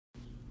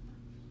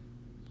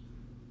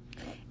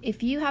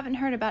If you haven't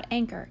heard about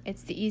Anchor,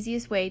 it's the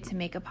easiest way to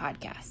make a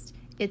podcast.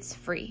 It's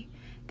free.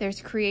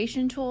 There's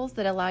creation tools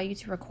that allow you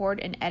to record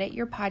and edit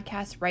your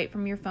podcast right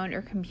from your phone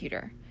or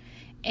computer.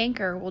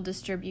 Anchor will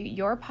distribute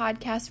your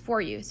podcast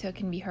for you so it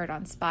can be heard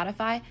on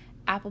Spotify,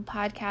 Apple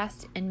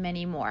Podcasts, and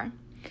many more.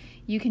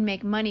 You can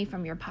make money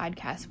from your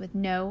podcast with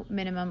no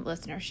minimum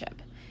listenership.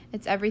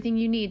 It's everything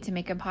you need to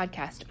make a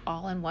podcast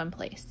all in one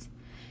place.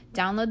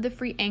 Download the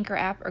free Anchor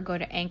app or go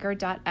to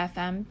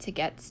anchor.fm to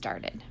get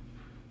started.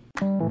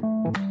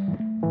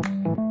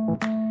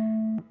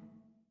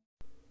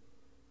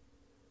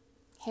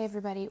 Hey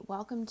everybody,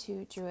 welcome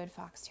to Druid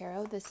Fox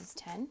Tarot. This is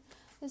 10.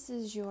 This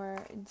is your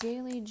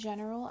daily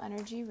general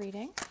energy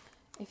reading.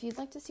 If you'd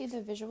like to see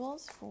the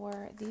visuals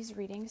for these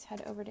readings,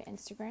 head over to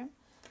Instagram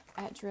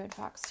at Druid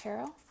Fox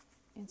Tarot.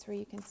 It's where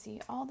you can see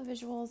all the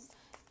visuals,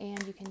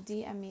 and you can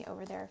DM me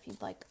over there if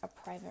you'd like a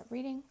private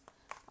reading.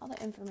 All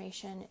the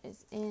information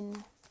is in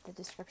the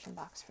description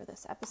box for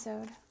this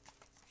episode.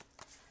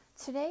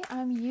 Today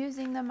I'm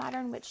using the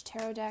Modern Witch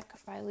Tarot deck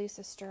by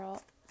Lisa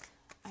Sterle.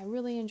 I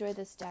really enjoy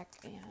this deck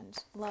and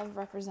love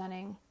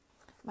representing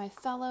my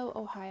fellow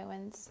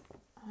Ohioans.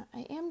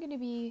 I am going to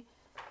be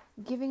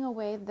giving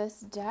away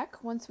this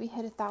deck once we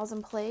hit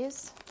 1,000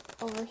 plays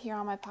over here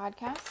on my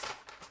podcast.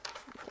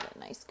 Get a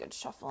nice good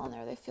shuffle in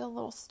there. They feel a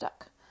little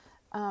stuck.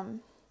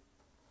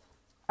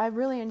 I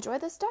really enjoy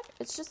this deck.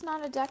 It's just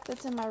not a deck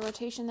that's in my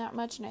rotation that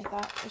much, and I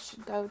thought it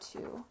should go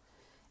to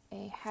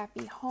a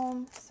happy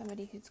home,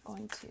 somebody who's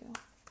going to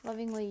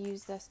lovingly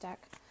use this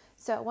deck.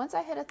 So once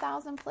I hit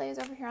 1,000 plays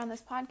over here on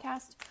this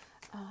podcast,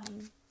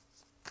 I'm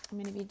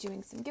going to be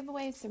doing some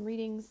giveaways, some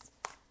readings,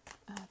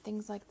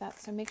 things like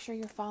that. So make sure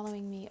you're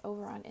following me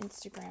over on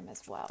Instagram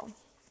as well.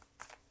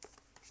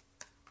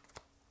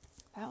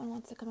 That one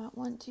wants to come out.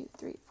 1, 2,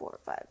 3, 4,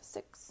 5,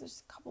 6.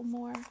 There's a couple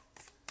more.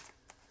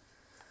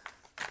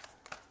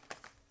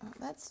 Oh,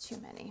 that's too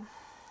many.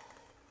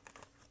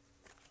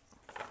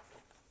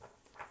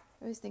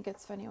 I always think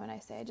it's funny when I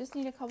say I just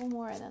need a couple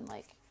more and then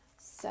like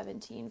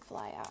 17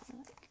 fly out. I'm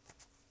like,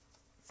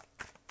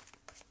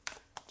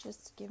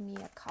 just give me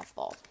a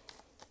couple.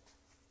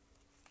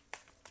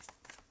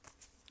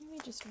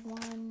 Maybe just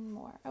one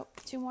more. Oh,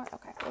 2 more?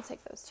 Okay, we'll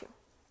take those 2.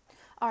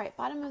 All right,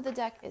 bottom of the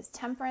deck is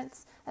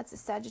Temperance. That's a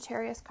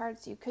Sagittarius card,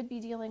 so you could be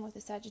dealing with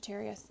a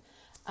Sagittarius.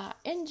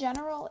 In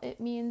general, it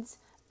means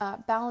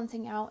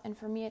balancing out, and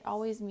for me, it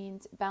always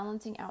means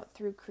balancing out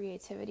through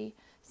creativity.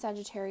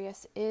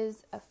 Sagittarius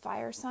is a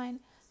fire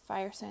sign.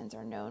 Fire signs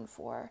are known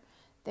for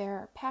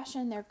their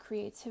passion, their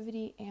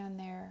creativity, and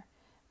their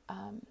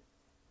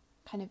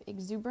kind of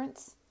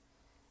exuberance.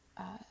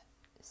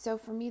 So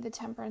for me, the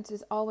Temperance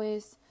is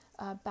always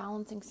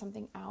balancing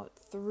something out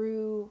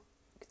through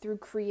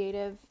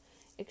creative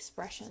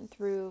expression,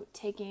 through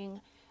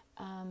taking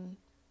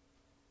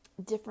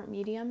different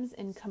mediums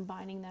and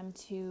combining them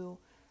to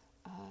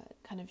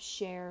kind of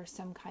share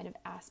some kind of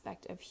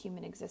aspect of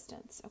human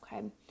existence,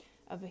 okay,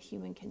 of a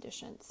human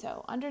condition.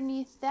 So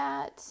underneath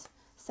that,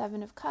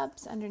 7 of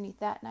Cups, underneath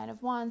that, 9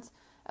 of Wands.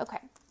 Okay,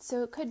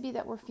 so it could be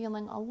that we're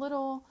feeling a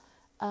little,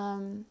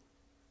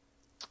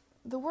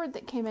 the word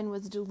that came in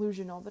was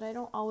delusional, but I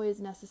don't always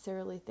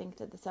necessarily think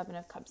that the 7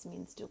 of Cups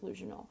means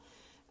delusional.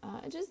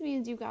 It just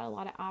means you've got a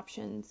lot of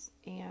options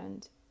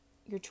and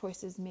your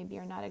choices maybe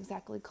are not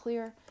exactly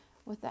clear.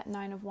 With that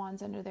 9 of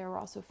Wands under there, we're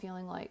also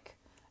feeling like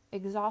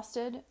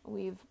exhausted.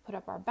 We've put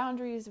up our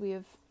boundaries. We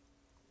have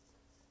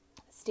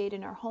stayed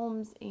in our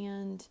homes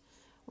and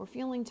we're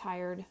feeling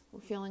tired. We're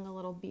feeling a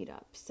little beat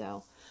up.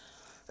 So,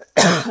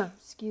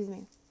 excuse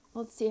me.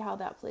 Let's see how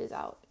that plays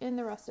out in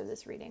the rest of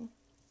this reading.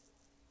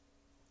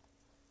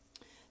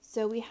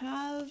 So we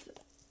have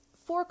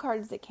 4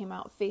 cards that came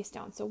out face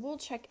down. So we'll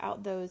check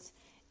out those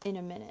in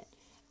a minute.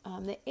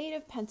 The 8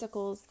 of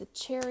Pentacles, the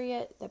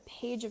Chariot, the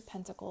Page of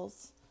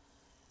Pentacles.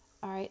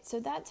 All right, so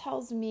that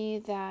tells me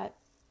that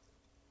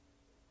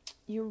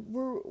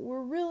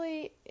we're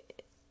really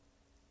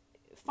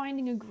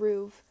finding a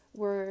groove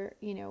where,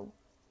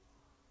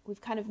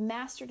 we've kind of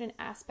mastered an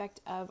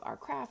aspect of our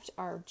craft,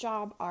 our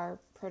job, our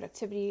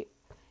productivity,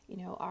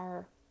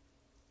 our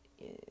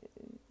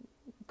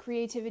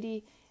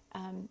creativity.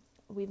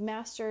 We've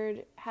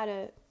mastered how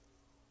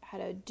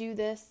to do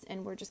this,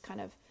 and we're just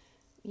kind of,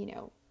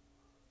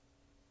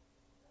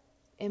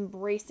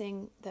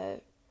 embracing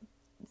the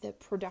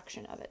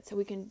production of it. So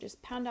we can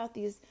just pound out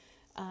these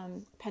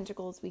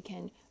pentacles. We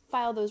can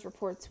file those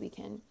reports. We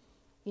can,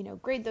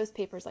 grade those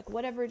papers. Like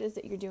whatever it is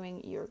that you're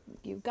doing,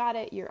 you've got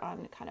it. You're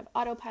on kind of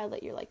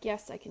autopilot. You're like,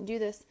 yes, I can do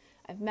this.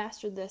 I've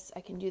mastered this.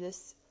 I can do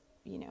this,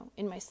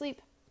 in my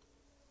sleep.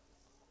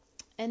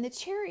 And the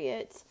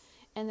Chariot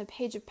and the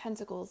Page of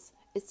Pentacles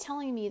is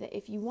telling me that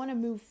if you want to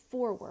move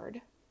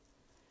forward,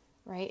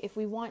 right? If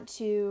we want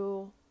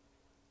to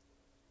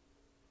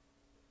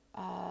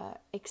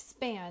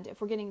expand,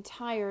 if we're getting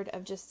tired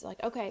of just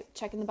like, okay,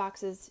 checking the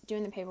boxes,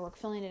 doing the paperwork,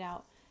 filling it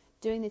out,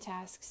 doing the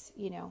tasks,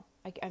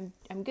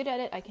 I'm good at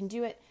it, I can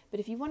do it. But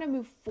if you want to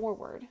move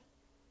forward,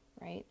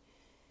 right,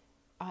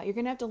 you're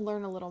going to have to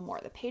learn a little more.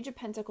 The Page of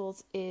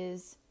Pentacles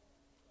is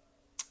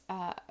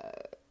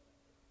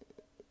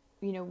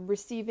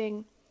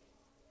receiving,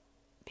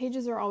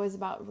 pages are always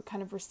about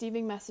kind of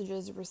receiving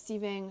messages,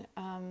 receiving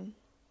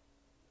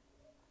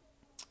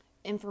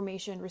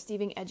information,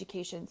 receiving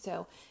education.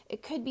 So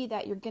it could be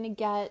that you're going to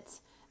get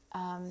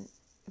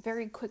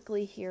very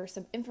quickly here,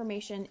 some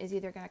information is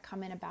either going to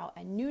come in about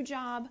a new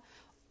job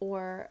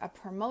or a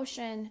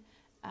promotion.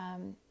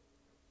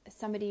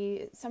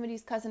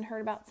 Somebody's cousin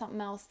heard about something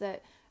else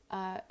that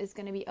is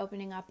going to be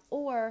opening up,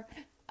 or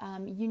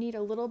you need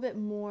a little bit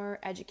more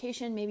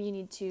education. Maybe you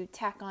need to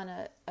tack on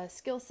a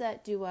skill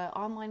set, do an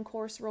online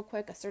course real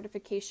quick, a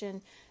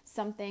certification,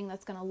 something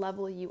that's going to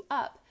level you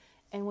up.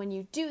 And when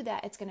you do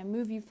that, it's going to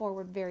move you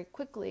forward very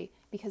quickly,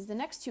 because the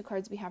next two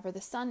cards we have are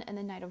the Sun and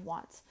the Knight of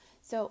Wands.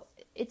 So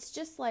it's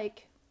just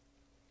like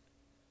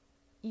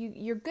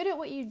you're good at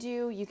what you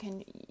do.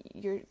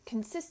 You're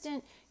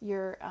consistent.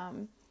 You're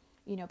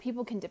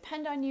people can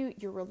depend on you.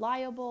 You're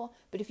reliable.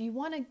 But if you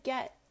want to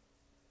get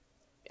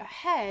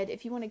ahead,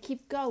 if you want to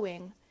keep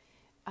going,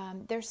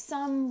 there's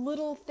some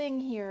little thing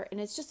here, and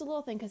it's just a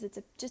little thing because it's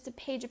just a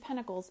Page of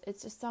Pentacles.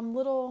 It's just some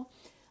little,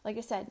 like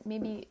I said,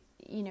 maybe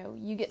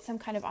you get some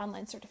kind of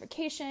online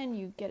certification,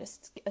 you get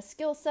a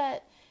skill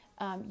set,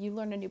 you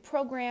learn a new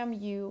program,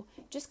 you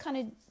just kind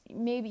of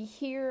maybe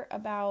hear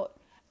about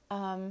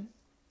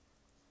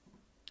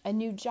a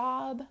new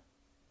job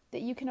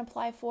that you can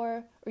apply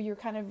for, or you're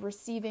kind of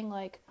receiving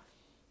like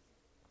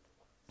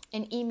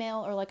an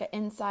email or like an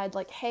inside,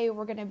 like, hey,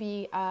 we're going to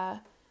be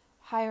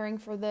hiring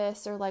for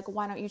this, or like,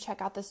 why don't you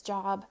check out this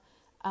job?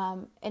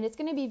 And it's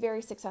going to be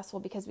very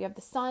successful because we have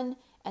the Sun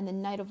and the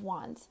Knight of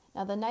Wands.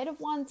 Now, the Knight of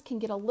Wands can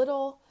get a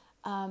little,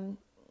 I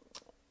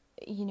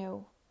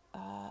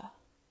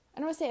don't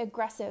want to say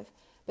aggressive,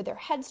 but they're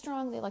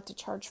headstrong. They like to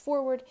charge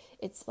forward.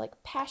 It's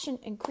like passion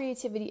and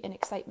creativity and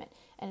excitement.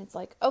 And it's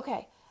like,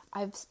 okay,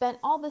 I've spent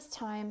all this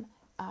time.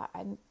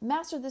 I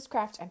mastered this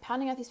craft. I'm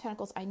pounding out these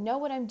pentacles. I know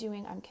what I'm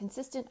doing. I'm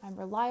consistent. I'm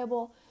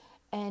reliable.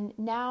 And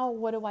now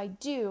what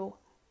do?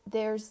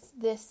 There's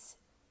this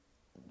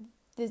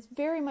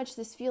very much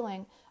this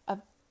feeling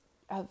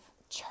of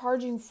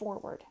charging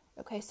forward.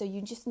 Okay, so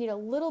you just need a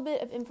little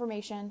bit of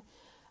information.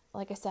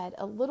 Like I said,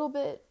 a little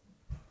bit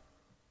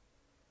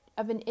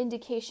of an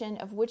indication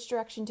of which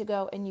direction to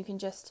go, and you can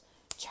just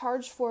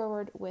charge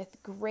forward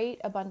with great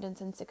abundance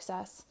and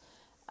success.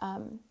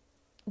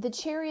 The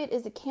Chariot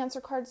is a Cancer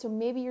card, so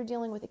maybe you're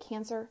dealing with a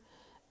Cancer.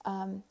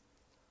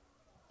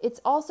 It's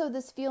also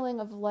this feeling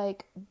of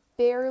like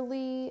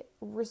barely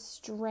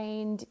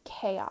restrained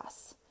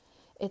chaos.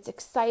 It's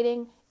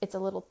exciting. It's a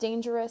little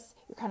dangerous.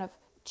 You're kind of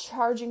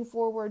charging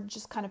forward,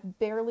 just kind of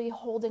barely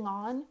holding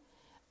on.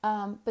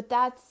 But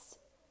that's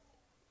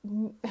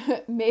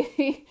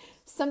maybe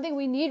something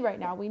we need right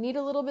now. We need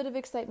a little bit of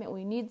excitement.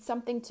 We need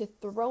something to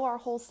throw our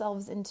whole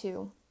selves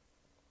into.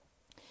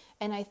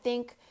 And I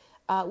think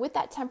with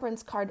that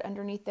Temperance card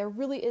underneath, there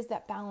really is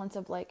that balance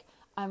of like,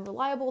 I'm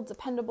reliable,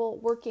 dependable,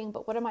 working,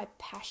 but what am I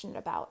passionate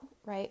about,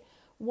 right?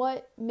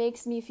 What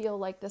makes me feel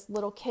like this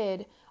little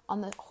kid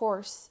on the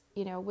horse,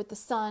 with the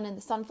sun and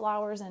the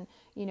sunflowers and,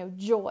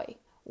 joy?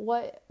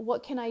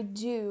 What can I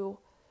do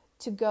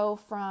to go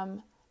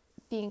from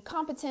being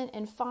competent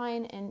and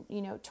fine and,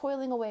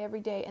 toiling away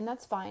every day, and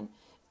that's fine,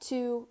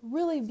 to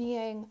really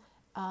being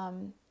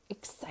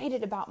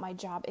excited about my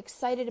job,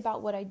 excited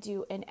about what I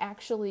do, and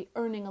actually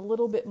earning a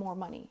little bit more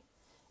money.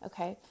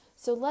 Okay,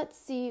 so let's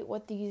see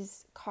what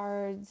these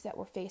cards that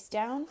were face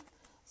down.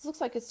 This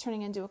looks like it's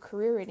turning into a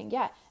career reading.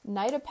 Yeah,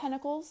 Knight of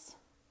Pentacles.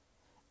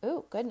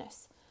 Oh,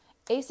 goodness.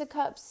 Ace of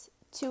Cups,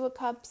 Two of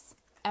Cups,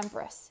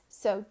 Empress.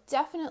 So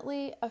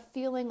definitely a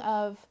feeling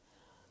of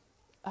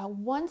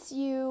once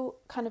you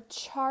kind of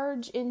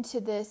charge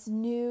into this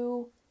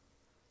new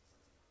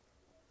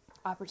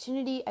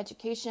opportunity,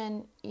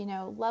 education,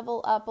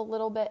 level up a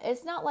little bit.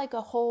 It's not like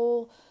a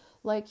whole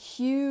like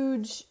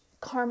huge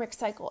karmic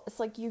cycle. It's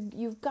like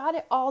you've got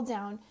it all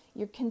down.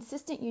 You're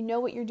consistent, you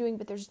know what you're doing,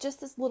 but there's just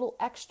this little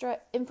extra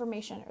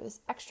information or this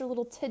extra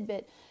little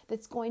tidbit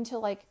that's going to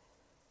like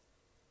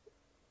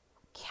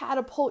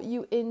catapult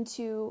you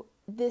into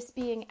this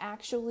being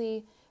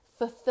actually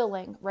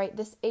fulfilling, right?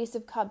 This Ace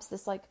of Cups,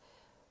 this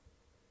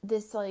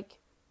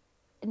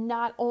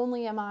not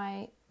only am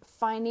I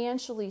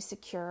financially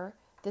secure,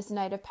 this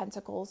Knight of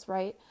Pentacles,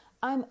 right?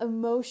 I'm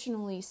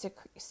emotionally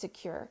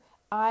secure.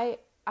 I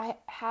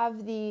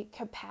have the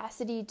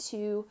capacity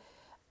to,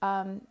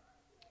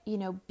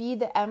 be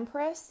the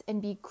Empress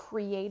and be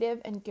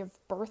creative and give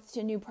birth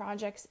to new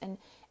projects and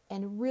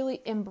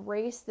really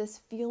embrace this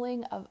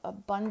feeling of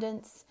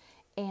abundance.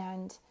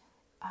 And,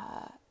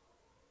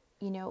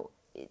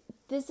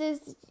 this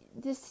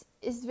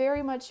is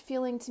very much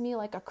feeling to me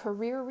like a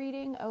career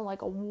reading, or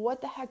like a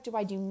what the heck do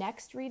I do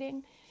next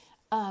reading.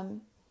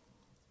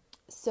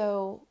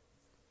 So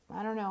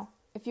I don't know.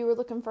 If you were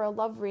looking for a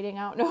love reading,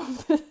 I don't know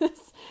if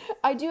this,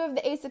 I do have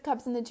the Ace of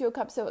Cups and the Two of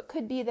Cups, so it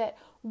could be that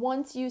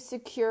once you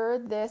secure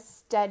this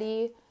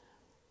steady,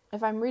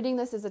 if I'm reading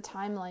this as a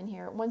timeline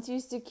here, once you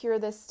secure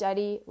this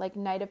steady, like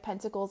Knight of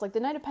Pentacles, like the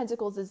Knight of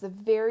Pentacles is the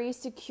very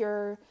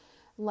secure,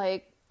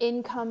 like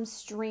income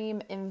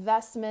stream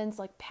investments,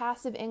 like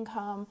passive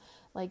income.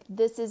 Like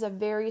this is a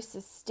very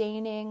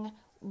sustaining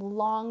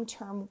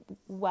long-term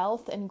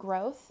wealth and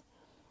growth.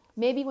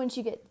 Maybe once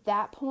you get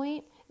that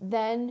point,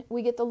 then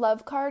we get the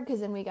love card, because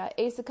then we got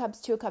Ace of Cups,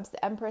 Two of Cups,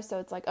 the Empress. So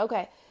it's like,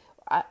 okay,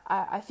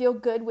 I feel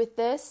good with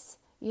this,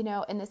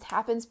 and this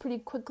happens pretty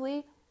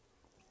quickly.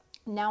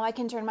 Now I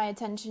can turn my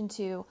attention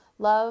to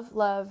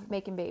love,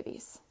 making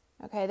babies.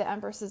 Okay, the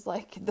Empress is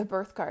like the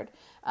birth card.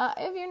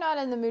 If you're not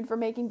in the mood for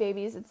making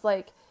babies, it's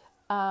like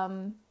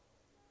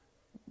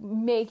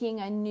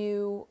making a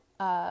new,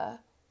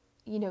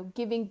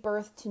 giving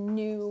birth to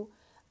new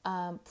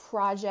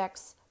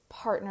projects,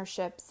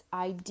 partnerships,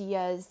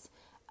 ideas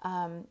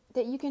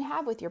that you can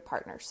have with your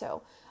partner.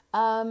 So,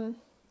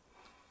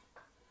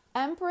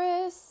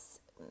 Empress,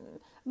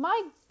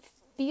 my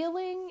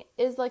feeling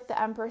is like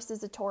the Empress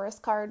is a Taurus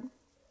card.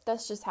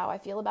 That's just how I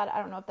feel about it.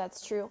 I don't know if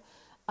that's true.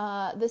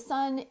 The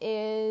Sun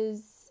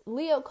is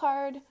Leo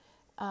card.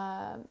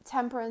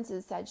 Temperance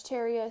is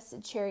Sagittarius.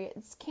 Chariot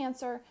is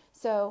Cancer.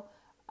 So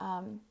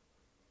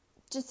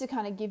just to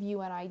kind of give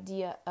you an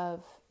idea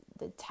of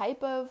the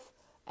type of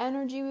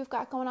energy we've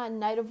got going on,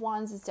 Knight of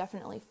Wands is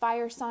definitely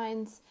fire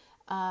signs.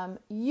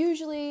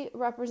 Usually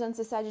represents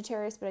a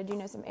Sagittarius, but I do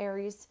know some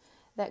Aries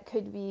that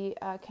could be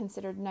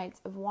considered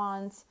Knights of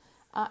Wands.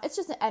 It's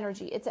just an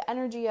energy. It's an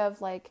energy of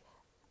like,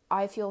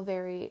 I feel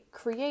very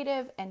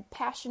creative and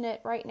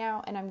passionate right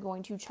now, and I'm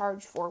going to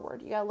charge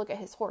forward. You gotta look at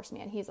his horse,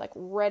 man. He's like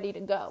ready to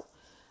go.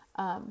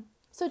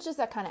 So it's just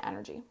that kind of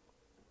energy.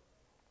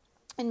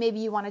 And maybe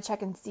you want to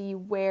check and see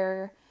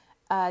where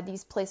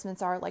these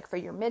placements are, like for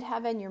your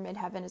midheaven. Your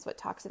midheaven is what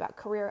talks about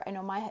career. I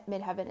know my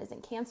midheaven is in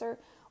Cancer,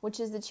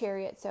 which is the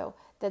Chariot. So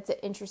that's an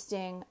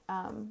interesting,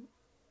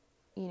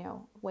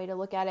 way to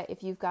look at it.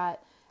 If you've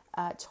got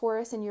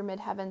Taurus in your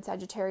midheaven,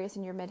 Sagittarius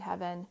in your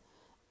midheaven,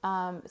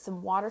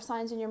 some water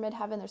signs in your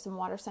midheaven. There's some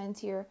water signs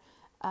here.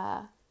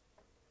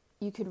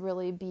 You could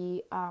really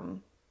be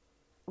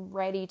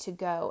ready to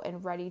go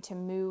and ready to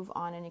move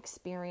on and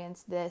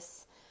experience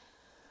this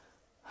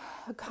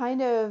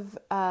kind of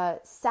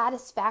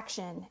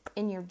satisfaction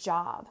in your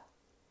job.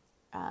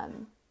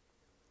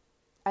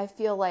 I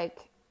feel like,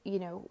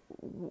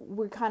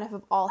 we kind of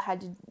have all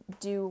had to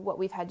do what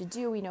we've had to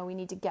do. We know we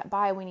need to get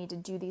by. We need to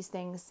do these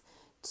things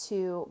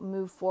to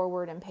move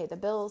forward and pay the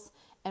bills.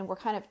 And we're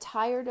kind of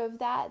tired of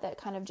that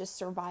kind of just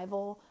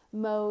survival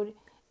mode.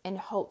 And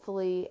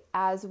hopefully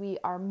as we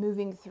are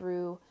moving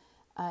through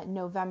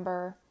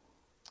November,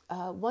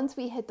 once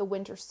we hit the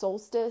winter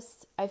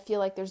solstice, I feel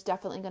like there's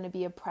definitely going to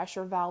be a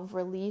pressure valve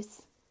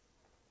release.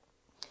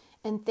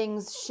 And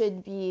things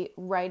should be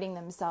righting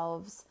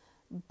themselves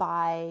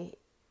by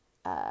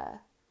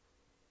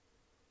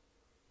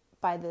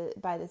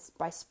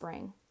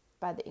spring,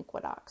 by the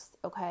equinox.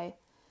 Okay.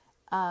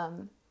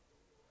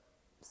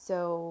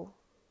 So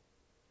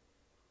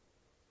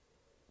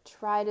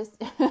try to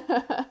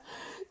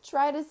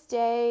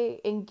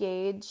stay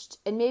engaged,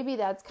 and maybe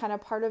that's kind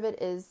of part of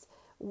it, is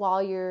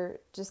while you're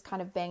just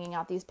kind of banging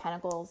out these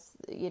pentacles,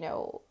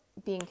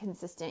 being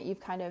consistent, you've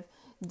kind of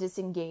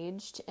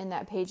disengaged. And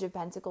that Page of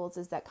Pentacles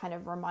is that kind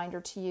of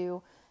reminder to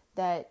you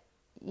that,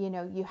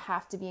 you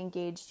have to be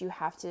engaged, you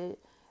have to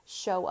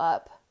show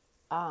up,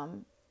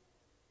 and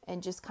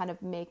just kind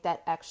of make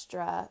that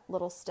extra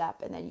little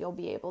step, and then you'll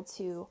be able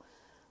to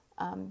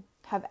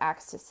have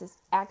access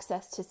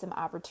to some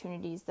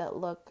opportunities that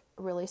look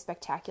really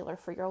spectacular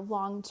for your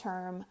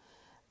long-term,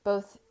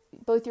 both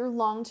your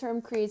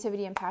long-term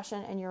creativity and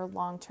passion, and your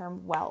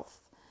long-term wealth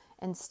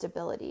and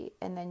stability.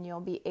 And then you'll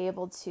be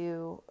able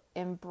to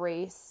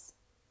embrace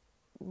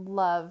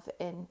love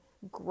and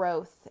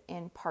growth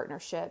and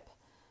partnership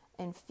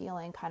and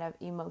feeling kind of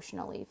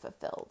emotionally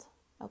fulfilled.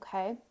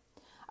 Okay?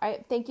 All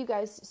right. Thank you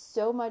guys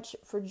so much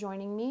for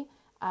joining me.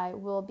 I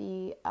will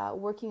be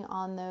working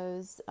on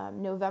those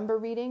November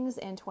readings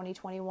and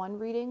 2021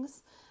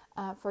 readings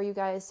for you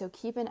guys. So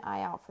keep an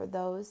eye out for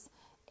those.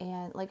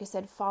 And like I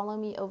said, follow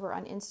me over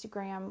on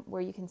Instagram,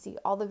 where you can see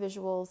all the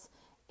visuals,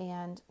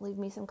 and leave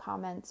me some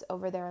comments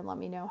over there and let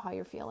me know how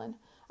you're feeling.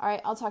 All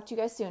right. I'll talk to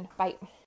you guys soon. Bye.